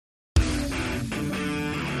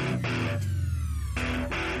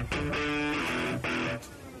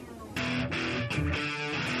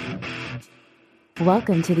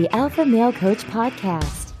Welcome to the Alpha Male Coach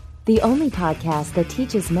Podcast, the only podcast that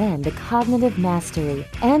teaches men the cognitive mastery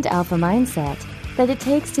and alpha mindset that it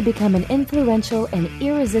takes to become an influential and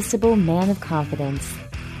irresistible man of confidence.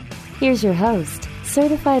 Here's your host,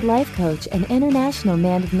 certified life coach and international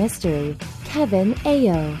man of mystery, Kevin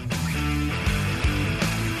Ayo.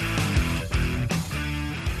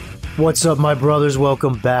 What's up, my brothers?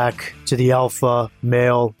 Welcome back to the Alpha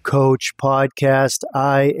Male Coach Podcast.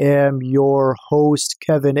 I am your host,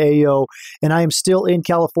 Kevin Ayo, and I am still in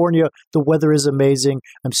California. The weather is amazing.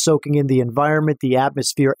 I'm soaking in the environment, the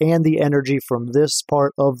atmosphere, and the energy from this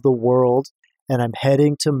part of the world, and I'm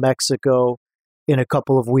heading to Mexico in a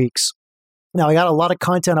couple of weeks. Now, I got a lot of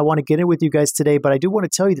content I want to get in with you guys today, but I do want to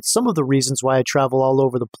tell you that some of the reasons why I travel all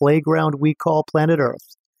over the playground we call planet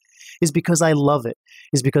Earth is because I love it,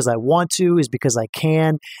 is because I want to, is because I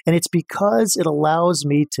can, and it's because it allows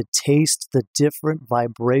me to taste the different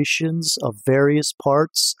vibrations of various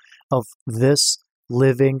parts of this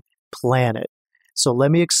living planet. So let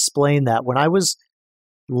me explain that. When I was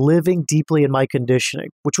living deeply in my conditioning,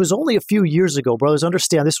 which was only a few years ago, brothers,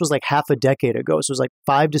 understand this was like half a decade ago. So it was like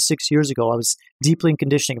 5 to 6 years ago. I was deeply in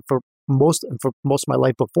conditioning for most of my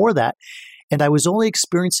life before that. And I was only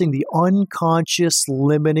experiencing the unconscious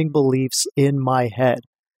limiting beliefs in my head.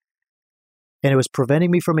 And it was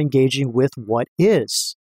preventing me from engaging with what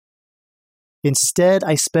is. Instead,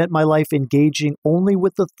 I spent my life engaging only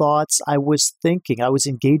with the thoughts I was thinking. I was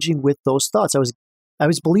engaging with those thoughts. I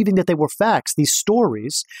was believing that they were facts, these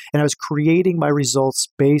stories, and I was creating my results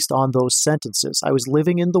based on those sentences. I was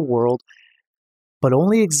living in the world, but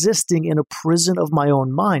only existing in a prison of my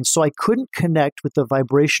own mind. So I couldn't connect with the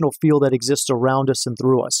vibrational field that exists around us and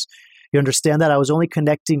through us. You understand that? I was only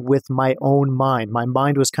connecting with my own mind. My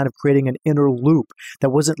mind was kind of creating an inner loop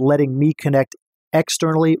that wasn't letting me connect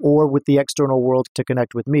externally or with the external world to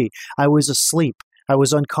connect with me. I was asleep. I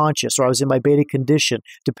was unconscious, or I was in my beta condition.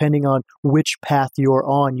 Depending on which path you're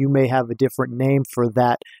on, you may have a different name for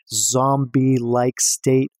that zombie-like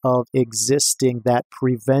state of existing that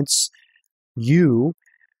prevents you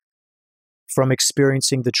from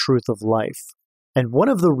experiencing the truth of life. And one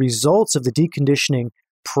of the results of the deconditioning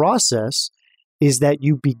process is that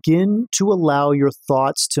you begin to allow your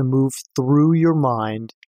thoughts to move through your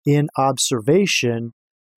mind in observation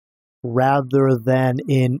rather than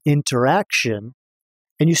in interaction,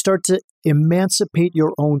 and you start to emancipate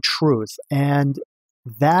your own truth, and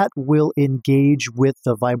that will engage with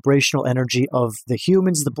the vibrational energy of the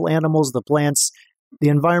humans, the animals, the plants, the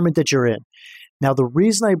environment that you're in. Now, the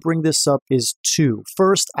reason I bring this up is two.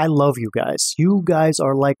 First, I love you guys. You guys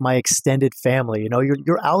are like my extended family. You know,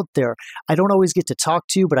 you're out there. I don't always get to talk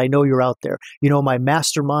to you, but I know you're out there. You know, my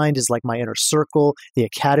mastermind is like my inner circle. The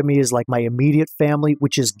academy is like my immediate family,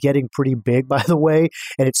 which is getting pretty big, by the way.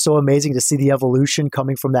 And it's so amazing to see the evolution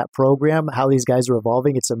coming from that program, how these guys are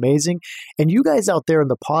evolving. It's amazing. And you guys out there in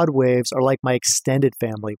the pod waves are like my extended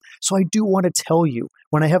family. So I do want to tell you,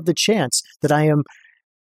 when I have the chance, that I am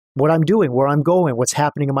what I'm doing, where I'm going, what's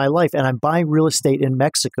happening in my life. And I'm buying real estate in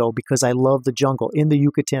Mexico because I love the jungle, in the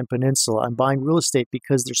Yucatan Peninsula. I'm buying real estate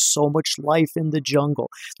because there's so much life in the jungle.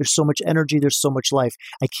 There's so much energy. There's so much life.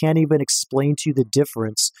 I can't even explain to you the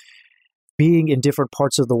difference being in different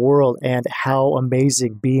parts of the world and how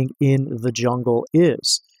amazing being in the jungle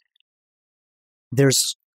is.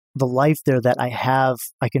 There's the life there that I have.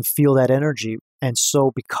 I can feel that energy. And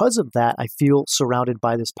so because of that, I feel surrounded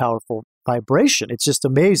by this powerful vibration. It's just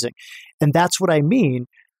amazing. And that's what I mean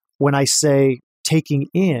when I say taking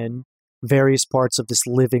in various parts of this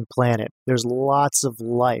living planet. There's lots of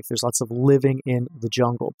life. There's lots of living in the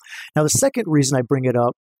jungle. Now, the second reason I bring it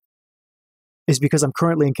up is because I'm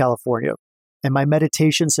currently in California, and my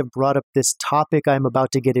meditations have brought up this topic I'm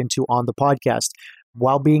about to get into on the podcast.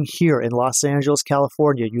 While being here in Los Angeles,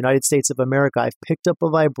 California, United States of America, I've picked up a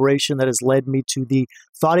vibration that has led me to the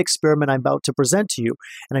thought experiment I'm about to present to you.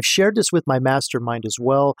 And I've shared this with my mastermind as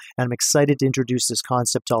well. And I'm excited to introduce this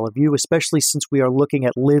concept to all of you, especially since we are looking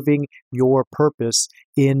at living your purpose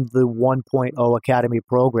in the 1.0 Academy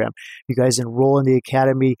program. You guys enroll in the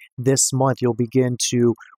Academy this month. You'll begin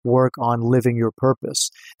to work on living your purpose.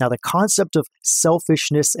 Now, the concept of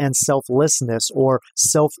selfishness and selflessness, or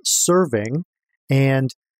self-serving and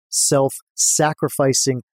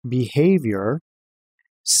self-sacrificing behavior,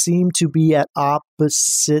 seem to be at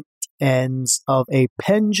opposite ends of a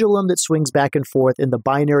pendulum that swings back and forth in the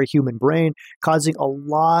binary human brain, causing a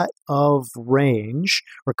lot of range,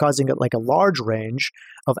 or causing like a large range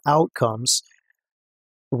of outcomes,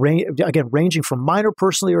 ranging from minor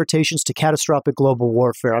personal irritations to catastrophic global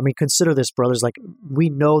warfare. I mean, consider this, brothers. Like, we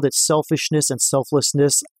know that selfishness and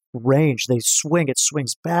selflessness range. It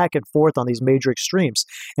swings back and forth on these major extremes.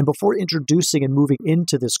 And before introducing and moving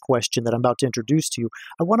into this question that I'm about to introduce to you,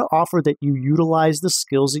 I want to offer that you utilize the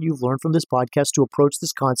skills that you've learned from this podcast to approach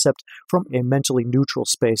this concept from a mentally neutral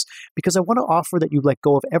space, because I want to offer that you let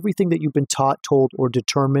go of everything that you've been taught, told, or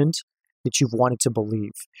determined that you've wanted to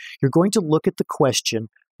believe. You're going to look at the question,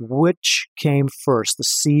 which came first, the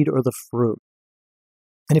seed or the fruit?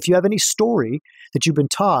 And if you have any story that you've been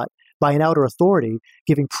taught by an outer authority,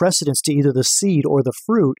 giving precedence to either the seed or the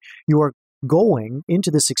fruit, you are going into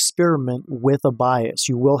this experiment with a bias.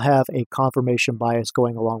 You will have a confirmation bias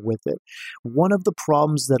going along with it. One of the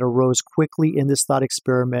problems that arose quickly in this thought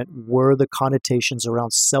experiment were the connotations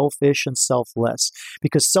around selfish and selfless,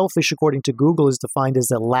 because selfish, according to Google, is defined as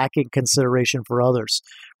a lacking consideration for others,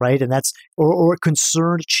 right? And that's, or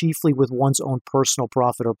concerned chiefly with one's own personal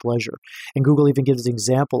profit or pleasure. And Google even gives an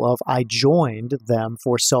example of, I joined them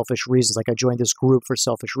for selfish reasons, like I joined this group for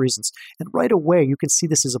selfish reasons. And right away, you can see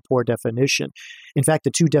this is a poor definition. In fact, the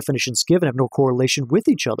two definitions given have no correlation with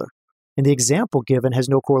each other. And the example given has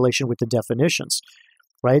no correlation with the definitions,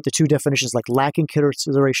 right? The two definitions, like lacking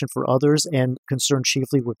consideration for others and concerned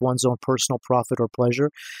chiefly with one's own personal profit or pleasure.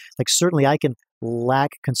 Like certainly I can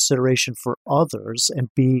lack consideration for others and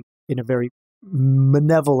be in a very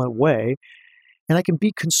malevolent way. And I can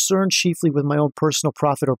be concerned chiefly with my own personal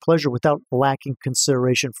profit or pleasure without lacking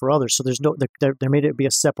consideration for others. So there may be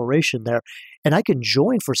a separation there. And I can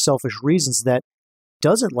join for selfish reasons that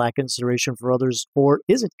doesn't lack consideration for others or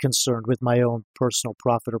isn't concerned with my own personal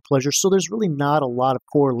profit or pleasure. So there's really not a lot of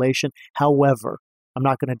correlation. However, I'm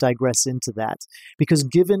not going to digress into that, because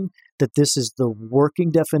given that this is the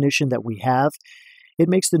working definition that we have, it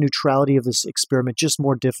makes the neutrality of this experiment just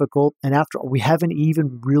more difficult. And after all, we haven't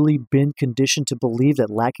even really been conditioned to believe that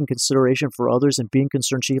lacking consideration for others and being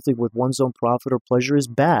concerned chiefly with one's own profit or pleasure is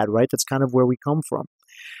bad, right? That's kind of where we come from.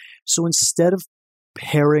 So instead of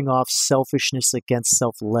pairing off selfishness against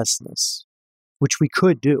selflessness, which we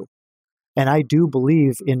could do, and I do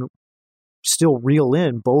believe in still reel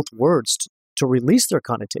in both words to release their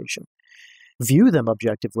connotation, view them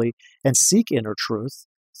objectively, and seek inner truth,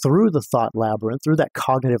 through the thought labyrinth, through that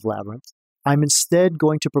cognitive labyrinth, I'm instead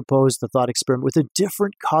going to propose the thought experiment with a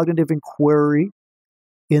different cognitive inquiry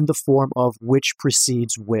in the form of which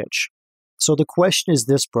precedes which. So the question is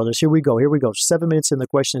this, brothers. Here we go. 7 minutes in, the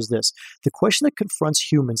question is this. The question that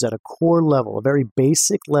confronts humans at a core level, a very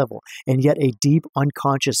basic level, and yet a deep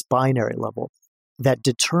unconscious binary level that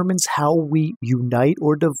determines how we unite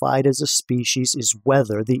or divide as a species is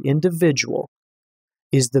whether the individual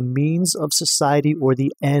is the means of society or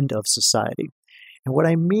the end of society. And what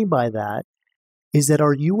I mean by that is that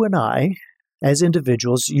are you and I, as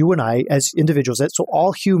individuals, so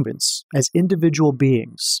all humans, as individual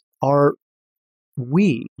beings, are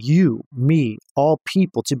we, you, me, all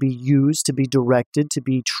people to be used, to be directed, to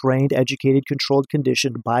be trained, educated, controlled,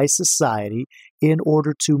 conditioned by society in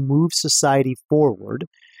order to move society forward,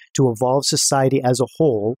 to evolve society as a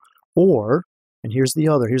whole, or, and here's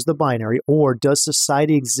the binary, or does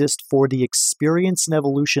society exist for the experience and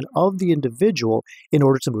evolution of the individual in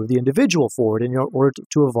order to move the individual forward, in order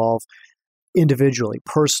to evolve individually,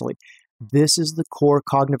 personally? This is the core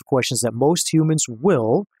cognitive questions that most humans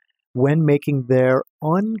will, when making their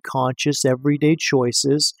unconscious everyday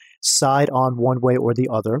choices, side on one way or the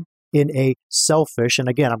other in a selfish, and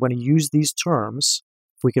again, I'm going to use these terms,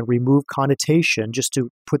 if we can remove connotation just to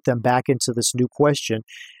put them back into this new question.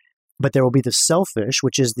 But there will be the selfish,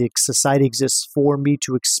 which is the society exists for me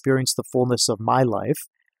to experience the fullness of my life,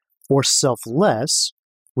 or selfless,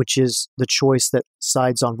 which is the choice that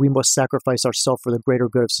sides on we must sacrifice ourselves for the greater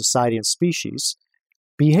good of society and species.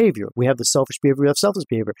 Behavior. We have the selfish behavior, we have selfless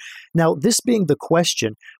behavior. Now, this being the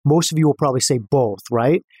question, most of you will probably say both,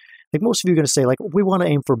 right? Like most of you are going to say, like, we want to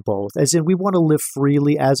aim for both, as in we want to live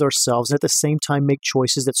freely as ourselves and at the same time make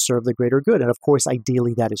choices that serve the greater good. And of course,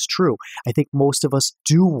 ideally, that is true. I think most of us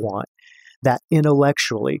do want that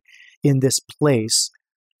intellectually in this place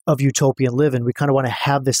of utopian living. We kind of want to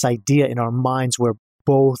have this idea in our minds where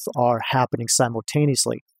both are happening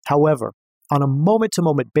simultaneously. However, on a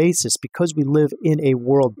moment-to-moment basis, because we live in a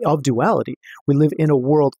world of duality, we live in a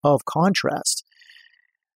world of contrast.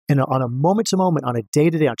 And on a moment-to-moment, on a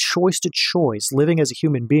day-to-day, on choice-to-choice, living as a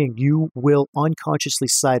human being, you will unconsciously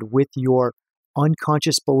side with your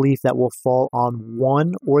unconscious belief that will fall on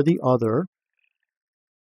one or the other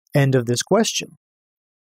end of this question.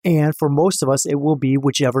 And for most of us, it will be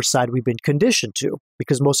whichever side we've been conditioned to,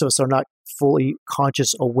 because most of us are not fully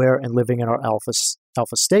conscious, aware, and living in our alpha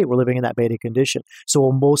state. We're living in that beta condition. So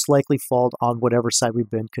we'll most likely fall on whatever side we've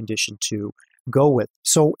been conditioned to go with.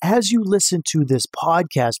 So as you listen to this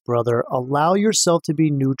podcast, brother, allow yourself to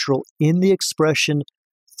be neutral in the expression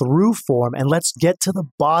through form, and let's get to the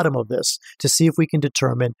bottom of this to see if we can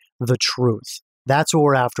determine the truth. That's what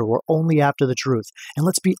we're after. We're only after the truth. And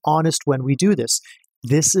let's be honest when we do this.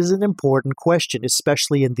 This is an important question,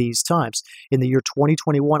 especially in these times. In the year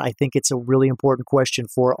 2021, I think it's a really important question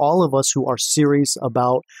for all of us who are serious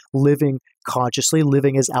about living consciously,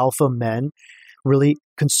 living as alpha men, really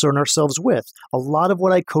concern ourselves with. A lot of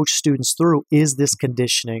what I coach students through is this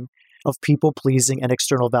conditioning of people-pleasing and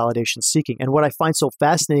external validation seeking. And what I find so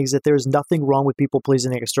fascinating is that there is nothing wrong with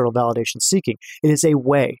people-pleasing and external validation seeking. It is a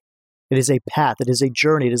way. It is a path. It is a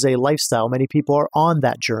journey. It is a lifestyle. Many people are on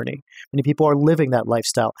that journey. Many people are living that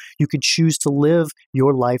lifestyle. You could choose to live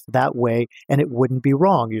your life that way, and it wouldn't be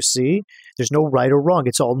wrong, you see? There's no right or wrong.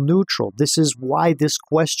 It's all neutral. This is why this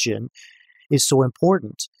question is so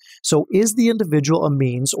important. So is the individual a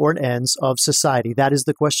means or an ends of society? That is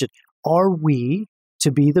the question. Are we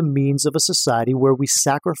to be the means of a society where we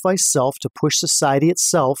sacrifice self to push society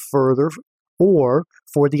itself further, or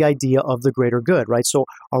for the idea of the greater good, right? So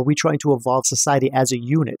are we trying to evolve society as a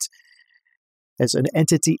unit, as an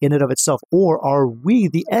entity in and of itself, or are we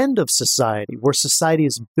the end of society, where society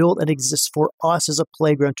is built and exists for us as a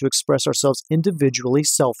playground to express ourselves individually,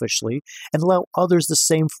 selfishly, and allow others the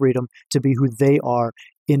same freedom to be who they are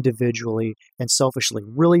individually and selfishly?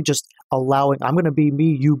 Really just allowing, I'm going to be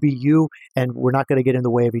me, you be you, and we're not going to get in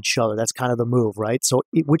the way of each other. That's kind of the move, right? So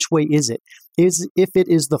which way is it? If it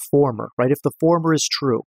is the former, right? If the former is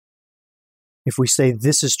true, if we say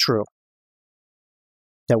this is true,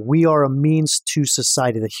 that we are a means to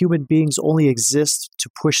society, that human beings only exist to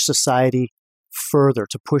push society further,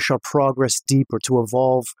 to push our progress deeper, to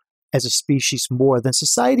evolve as a species more, then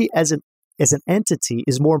society as an entity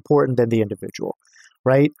is more important than the individual,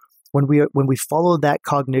 right? When we follow that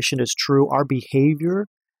cognition as true, our behavior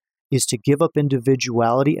is to give up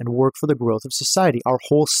individuality and work for the growth of society. Our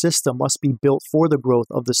whole system must be built for the growth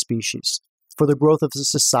of the species, for the growth of the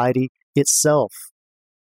society itself.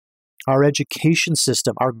 Our education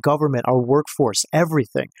system, our government, our workforce,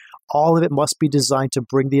 everything, all of it must be designed to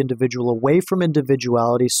bring the individual away from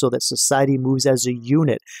individuality so that society moves as a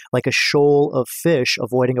unit, like a shoal of fish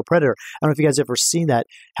avoiding a predator. I don't know if you guys have ever seen that,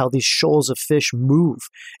 how these shoals of fish move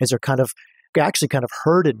as they're actually kind of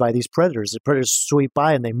herded by these predators. The predators sweep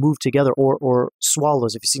by and they move together, or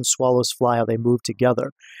swallows. If you've seen swallows fly, how they move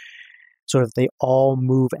together. Sort of they all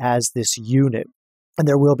move as this unit. And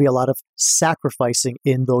there will be a lot of sacrificing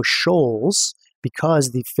in those shoals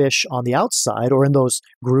because the fish on the outside, or in those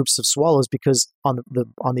groups of swallows, because on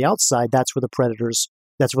the outside, that's where the predators,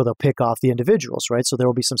 that's where they'll pick off the individuals, right? So there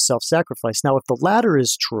will be some self-sacrifice. Now, if the latter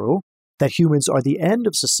is true, that humans are the end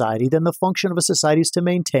of society, then the function of a society is to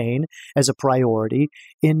maintain as a priority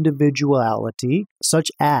individuality, such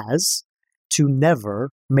as to never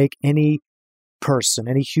make any person,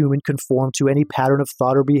 any human, conform to any pattern of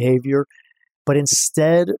thought or behavior, but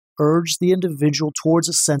instead urge the individual towards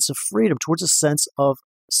a sense of freedom, towards a sense of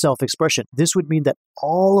self-expression. This would mean that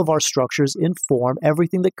all of our structures inform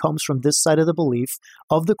everything that comes from this side of the belief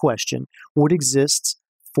of the question would exist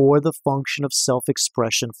for the function of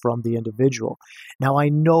self-expression from the individual. Now, I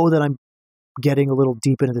know that I'm getting a little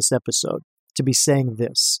deep into this episode to be saying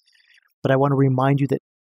this, but I want to remind you that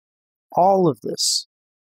all of this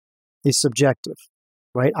is subjective,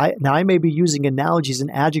 right? I may be using analogies and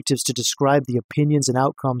adjectives to describe the opinions and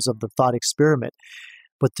outcomes of the thought experiment,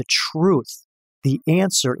 but the truth, the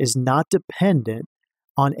answer, is not dependent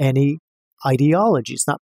on any ideology. It's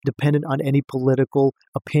not dependent on any political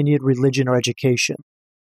opinion, religion, or education.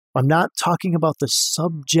 I'm not talking about the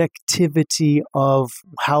subjectivity of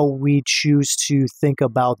how we choose to think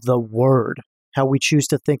about the word, how we choose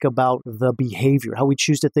to think about the behavior, how we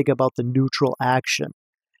choose to think about the neutral action.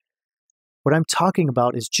 What I'm talking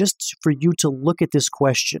about is just for you to look at this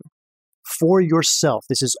question for yourself.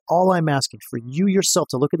 This is all I'm asking, for you yourself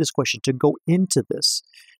to look at this question, to go into this,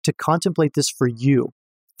 to contemplate this for you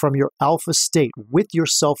from your alpha state, with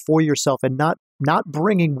yourself, for yourself, and not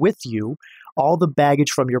bringing with you all the baggage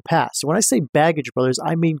from your past. When I say baggage, brothers,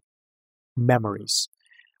 I mean memories.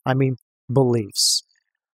 I mean beliefs.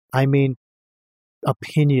 I mean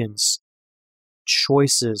opinions,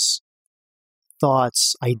 choices,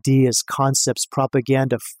 thoughts, ideas, concepts,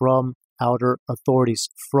 propaganda from outer authorities,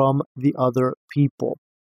 from the other people.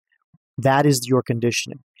 That is your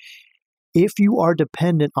conditioning. If you are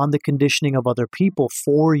dependent on the conditioning of other people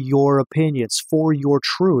for your opinions, for your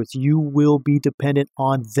truth, you will be dependent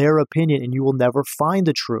on their opinion and you will never find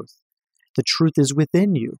the truth. The truth is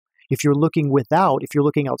within you. If you're looking without, if you're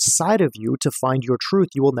looking outside of you to find your truth,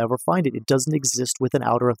 you will never find it. It doesn't exist with an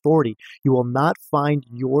outer authority. You will not find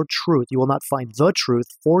your truth. You will not find the truth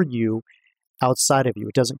for you outside of you.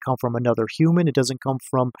 It doesn't come from another human. It doesn't come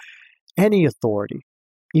from any authority,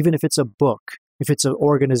 even if it's a book, if it's an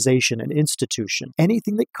organization, an institution.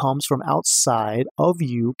 Anything that comes from outside of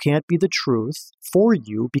you can't be the truth for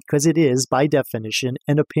you because it is, by definition,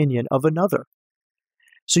 an opinion of another.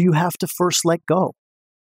 So you have to first let go.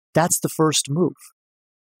 That's the first move,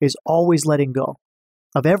 is always letting go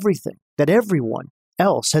of everything that everyone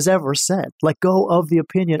else has ever said. Let go of the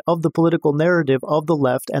opinion of the political narrative of the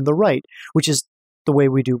left and the right, which is the way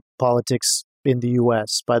we do politics in the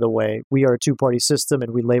U.S., by the way. We are a two-party system,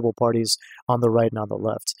 and we label parties on the right and on the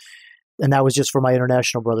left. And that was just for my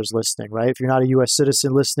international brothers listening, right? If you're not a U.S.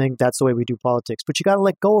 citizen listening, that's the way we do politics. But you got to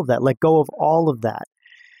let go of that. Let go of all of that.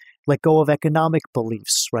 Let go of economic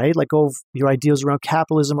beliefs, right? Let go of your ideas around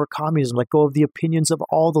capitalism or communism. Let go of the opinions of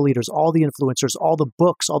all the leaders, all the influencers, all the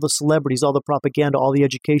books, all the celebrities, all the propaganda, all the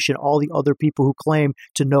education, all the other people who claim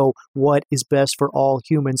to know what is best for all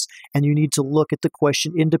humans. And you need to look at the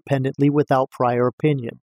question independently without prior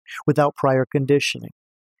opinion, without prior conditioning.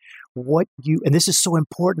 And this is so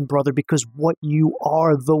important, brother, because what you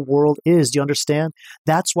are, the world is. Do you understand?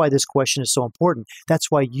 That's why this question is so important. That's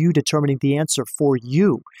why you determining the answer for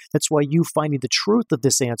you. That's why you finding the truth of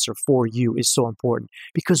this answer for you is so important.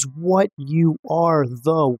 Because what you are,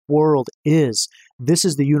 the world is. This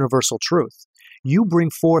is the universal truth. You bring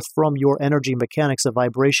forth from your energy mechanics a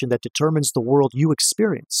vibration that determines the world you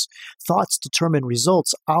experience. Thoughts determine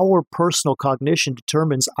results. Our personal cognition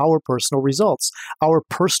determines our personal results. Our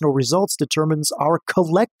personal results determines our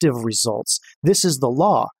collective results. This is the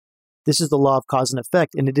law. This is the law of cause and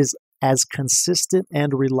effect, and it is as consistent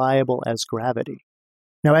and reliable as gravity.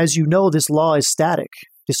 Now, as you know, this law is static.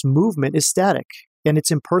 This movement is static. And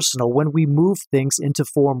it's impersonal. When we move things into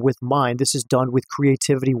form with mind, this is done with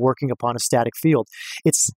creativity working upon a static field.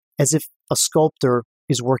 It's as if a sculptor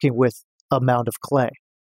is working with a mound of clay.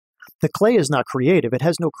 The clay is not creative. It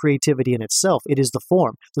has no creativity in itself. It is the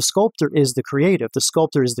form. The sculptor is the creative. The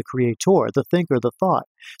sculptor is the creator, the thinker, the thought.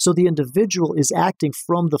 So the individual is acting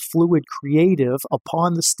from the fluid creative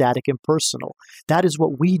upon the static impersonal. That is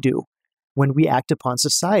what we do when we act upon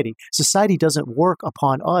society. Society doesn't work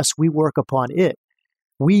upon us. We work upon it.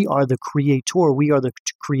 We are the creator. We are the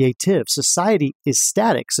creative. Society is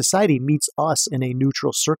static. Society meets us in a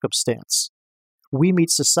neutral circumstance. We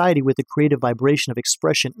meet society with the creative vibration of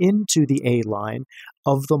expression into the A line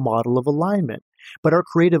of the model of alignment. But our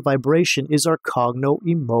creative vibration is our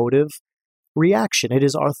cogno-emotive reaction. It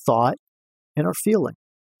is our thought and our feeling.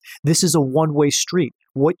 This is a one-way street.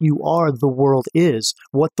 What you are, the world is.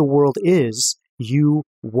 What the world is, you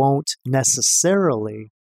won't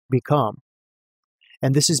necessarily become.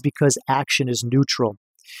 And this is because action is neutral.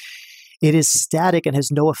 It is static and has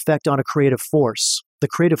no effect on a creative force. The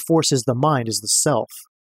creative force is the mind, is the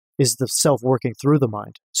self working through the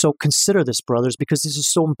mind. So consider this, brothers, because this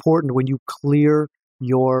is so important when you clear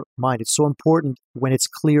your mind. It's so important when it's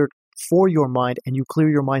cleared for your mind and you clear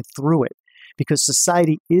your mind through it, because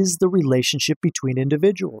society is the relationship between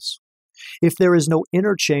individuals. If there is no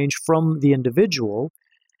interchange from the individual,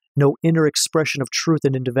 no inner expression of truth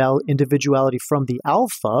and individuality from the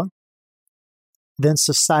alpha, then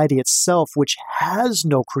society itself, which has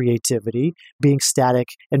no creativity, being static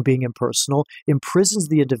and being impersonal, imprisons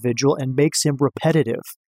the individual and makes him repetitive.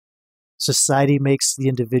 Society makes the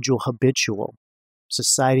individual habitual.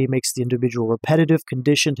 Society makes the individual repetitive,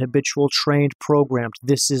 conditioned, habitual, trained, programmed.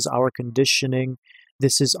 This is our conditioning.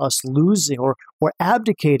 This is us losing or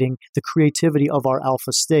abdicating the creativity of our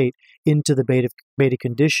alpha state into the beta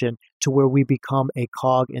condition to where we become a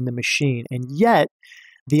cog in the machine. And yet,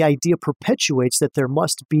 the idea perpetuates that there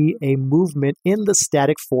must be a movement in the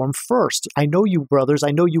static form first. I know you, brothers, I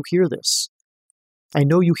know you hear this. I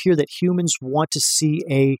know you hear that humans want to see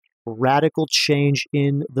a radical change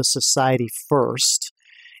in the society first,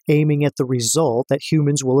 aiming at the result that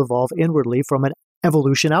humans will evolve inwardly from an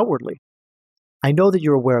evolution outwardly. I know that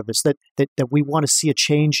you're aware of this, that we want to see a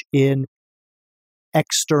change in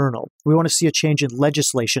external. We want to see a change in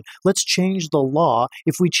legislation. Let's change the law.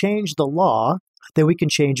 If we change the law, then we can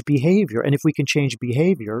change behavior. And if we can change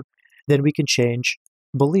behavior, then we can change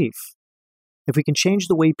belief. If we can change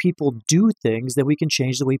the way people do things, then we can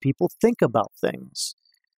change the way people think about things.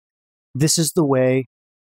 This is the way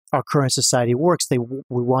our current society works. We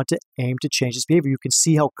want to aim to change this behavior. You can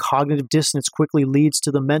see how cognitive dissonance quickly leads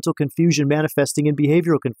to the mental confusion manifesting in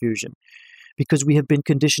behavioral confusion, because we have been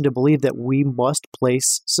conditioned to believe that we must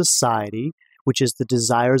place society, which is the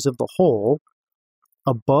desires of the whole,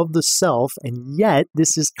 above the self, and yet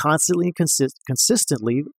this is constantly and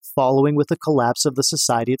consistently following with the collapse of the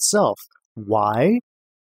society itself. Why?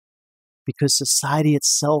 Because society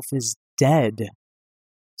itself is dead.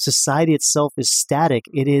 Society itself is static.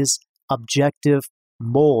 It is objective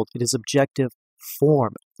mold. It is objective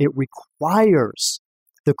form. It requires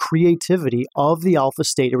the creativity of the alpha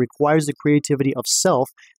state. It requires the creativity of self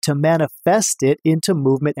to manifest it into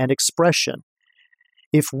movement and expression.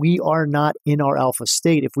 If we are not in our alpha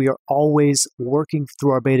state, if we are always working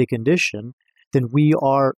through our beta condition, then we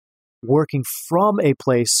are working from a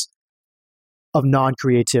place of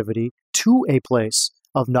non-creativity to a place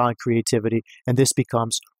of non-creativity, and this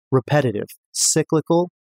becomes repetitive,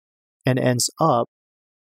 cyclical, and ends up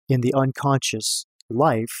in the unconscious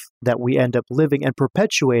life that we end up living and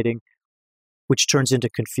perpetuating, which turns into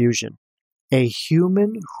confusion. A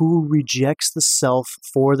human who rejects the self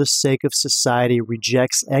for the sake of society,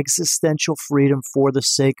 rejects existential freedom for the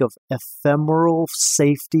sake of ephemeral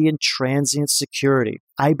safety and transient security.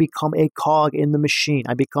 I become a cog in the machine.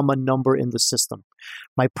 I become a number in the system.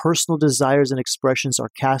 My personal desires and expressions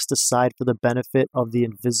are cast aside for the benefit of the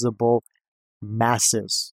invisible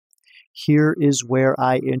masses. Here is where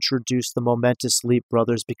I introduce the momentous leap,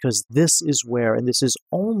 brothers, because this is where, and this is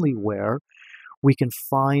only where, we can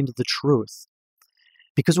find the truth.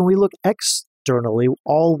 Because when we look externally,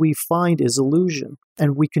 all we find is illusion,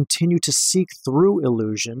 and we continue to seek through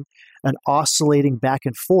illusion and oscillating back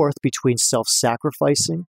and forth between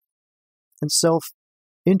self-sacrificing and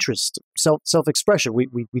self-interest, self-expression.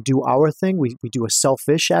 We do our thing, we do a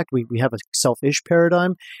selfish act, we have a selfish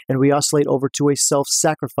paradigm, and we oscillate over to a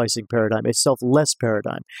self-sacrificing paradigm, a selfless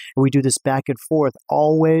paradigm. And we do this back and forth,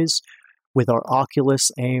 always with our oculus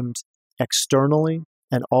aimed externally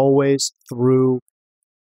and always through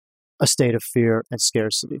a state of fear and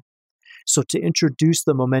scarcity. So to introduce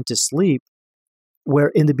the momentous leap, where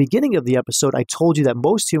in the beginning of the episode, I told you that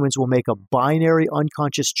most humans will make a binary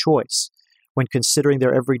unconscious choice when considering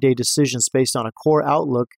their everyday decisions based on a core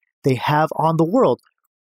outlook they have on the world,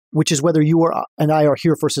 which is whether you and I are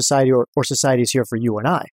here for society or society is here for you and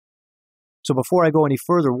I. So before I go any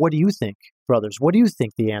further, what do you think, brothers? What do you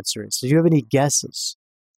think the answer is? Do you have any guesses?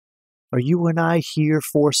 Are you and I here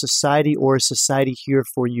for society, or is society here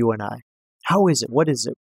for you and I? How is it? What is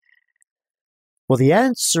it? Well, the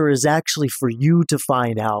answer is actually for you to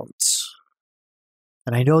find out.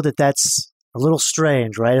 And I know that that's a little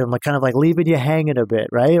strange, right? I'm kind of like leaving you hanging a bit,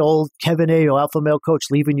 right? Old Kevin Ayo, alpha male coach,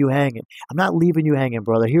 leaving you hanging. I'm not leaving you hanging,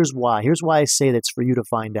 brother. Here's why. Here's why I say that's for you to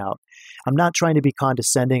find out. I'm not trying to be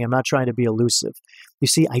condescending. I'm not trying to be elusive. You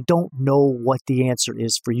see, I don't know what the answer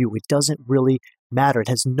is for you. It doesn't really matter.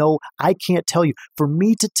 I can't tell you. For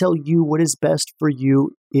me to tell you what is best for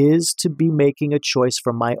you is to be making a choice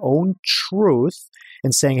from my own truth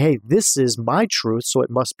and saying, hey, this is my truth, so it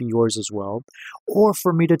must be yours as well. Or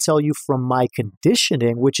for me to tell you from my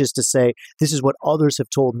conditioning, which is to say, this is what others have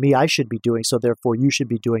told me I should be doing, so therefore you should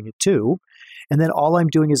be doing it too. And then all I'm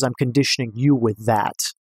doing is I'm conditioning you with that,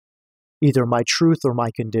 either my truth or my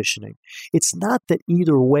conditioning. It's not that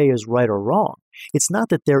either way is right or wrong. It's not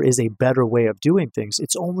that there is a better way of doing things.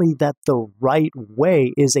 It's only that the right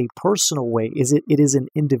way is a personal way. It is an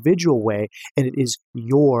individual way, and it is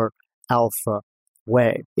your alpha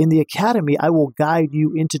way. In the academy, I will guide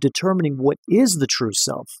you into determining what is the true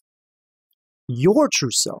self, your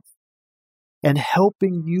true self, and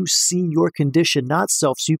helping you see your condition, not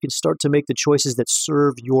self, so you can start to make the choices that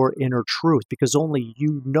serve your inner truth, because only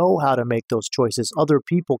you know how to make those choices. Other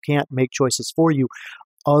people can't make choices for you.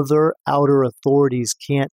 Other outer authorities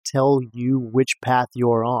can't tell you which path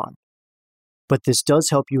you're on. But this does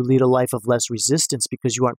help you lead a life of less resistance,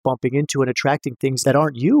 because you aren't bumping into and attracting things that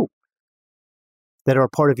aren't you, that are a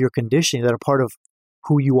part of your conditioning, that are part of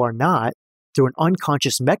who you are not, through an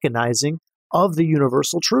unconscious mechanizing of the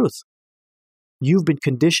universal truth. You've been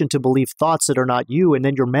conditioned to believe thoughts that are not you, and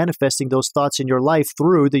then you're manifesting those thoughts in your life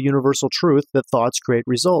through the universal truth that thoughts create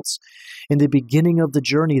results. In the beginning of the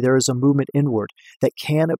journey, there is a movement inward that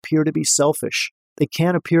can appear to be selfish. It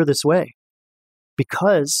can appear this way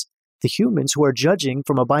because the humans who are judging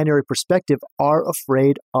from a binary perspective are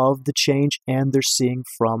afraid of the change, and they're seeing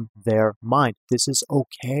from their mind. This is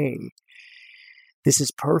okay. This is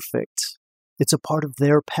perfect. It's a part of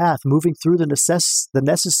their path. Moving through the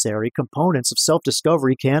necessary components of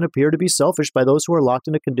self-discovery can appear to be selfish by those who are locked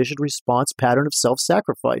in a conditioned response pattern of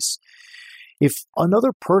self-sacrifice. If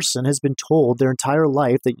another person has been told their entire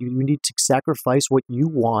life that you need to sacrifice what you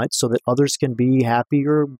want so that others can be happy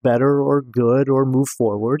or better or good or move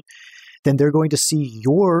forward, then they're going to see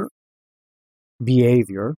your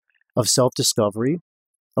behavior of self-discovery,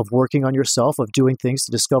 of working on yourself, of doing things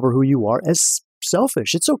to discover who you are, as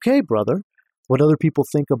selfish. It's okay, brother. What other people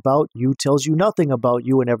think about you tells you nothing about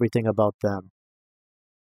you and everything about them.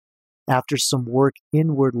 After some work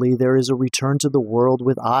inwardly, there is a return to the world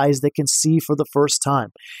with eyes that can see for the first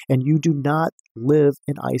time, and you do not live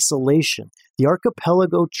in isolation. The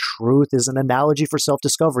archipelago truth is an analogy for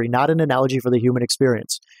self-discovery, not an analogy for the human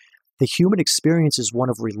experience. The human experience is one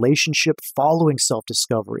of relationship following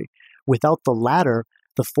self-discovery. Without the latter,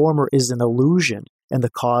 the former is an illusion and the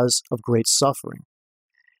cause of great suffering.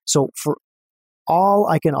 So for all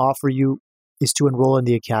I can offer you is to enroll in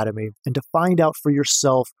the academy and to find out for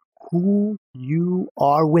yourself who you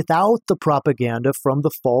are without the propaganda from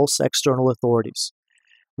the false external authorities.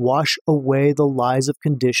 Wash away the lies of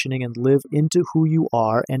conditioning and live into who you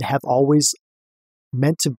are and have always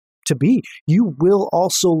meant to be. You will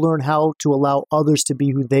also learn how to allow others to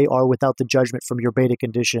be who they are without the judgment from your beta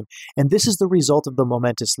condition. And this is the result of the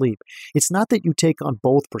momentous leap. It's not that you take on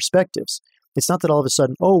both perspectives. It's not that all of a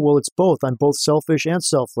sudden, oh, well, it's both. I'm both selfish and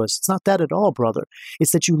selfless. It's not that at all, brother.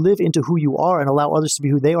 It's that you live into who you are and allow others to be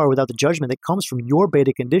who they are without the judgment that comes from your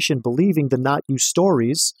beta condition, believing the not you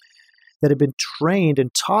stories that have been trained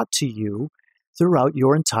and taught to you throughout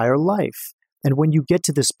your entire life. And when you get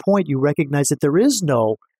to this point, you recognize that there is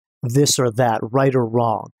no this or that, right or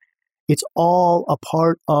wrong. It's all a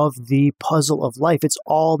part of the puzzle of life. It's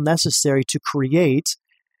all necessary to create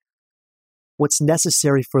what's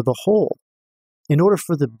necessary for the whole. In order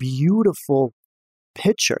for the beautiful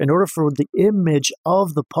picture, in order for the image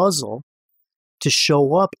of the puzzle to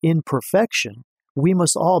show up in perfection, we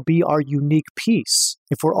must all be our unique piece.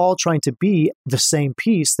 If we're all trying to be the same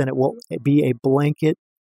piece, then it will be a blanket,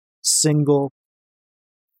 single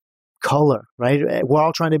color, right? We're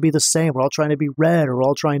all trying to be the same. We're all trying to be red, or we're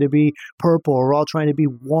all trying to be purple, or we're all trying to be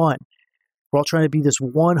one. We're all trying to be this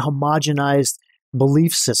one homogenized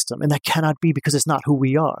belief system, and that cannot be because it's not who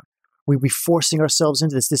we are. We'll be forcing ourselves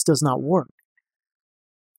into this. This does not work.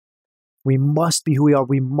 We must be who we are.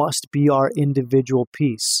 We must be our individual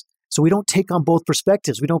piece. So we don't take on both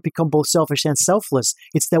perspectives. We don't become both selfish and selfless.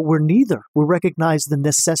 It's that we're neither. We recognize the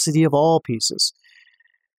necessity of all pieces.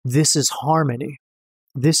 This is harmony.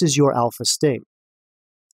 This is your alpha state.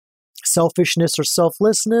 Selfishness or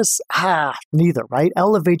selflessness? Neither, right?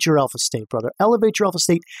 Elevate your alpha state, brother. Elevate your alpha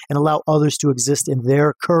state and allow others to exist in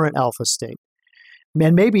their current alpha state.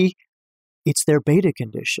 And maybe it's their beta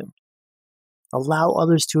condition. Allow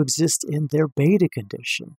others to exist in their beta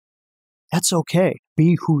condition. That's okay.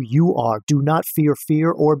 Be who you are. Do not fear fear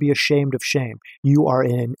or be ashamed of shame. You are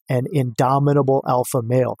an indomitable alpha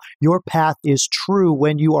male. Your path is true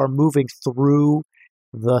when you are moving through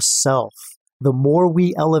the self. The more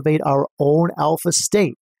we elevate our own alpha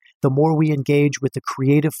state, the more we engage with the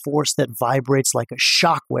creative force that vibrates like a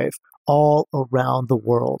shockwave all around the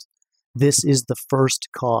world. This is the first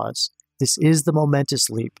cause. This is the momentous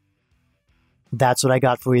leap. That's what I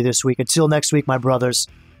got for you this week. Until next week, my brothers,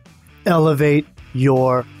 elevate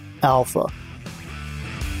your alpha.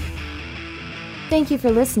 Thank you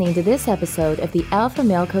for listening to this episode of the Alpha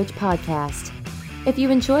Male Coach Podcast. If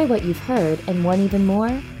you enjoy what you've heard and want even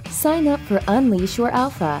more, sign up for Unleash Your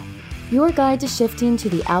Alpha, your guide to shifting to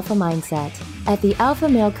the alpha mindset at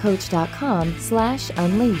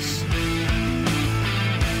thealphamalecoach.com/unleash.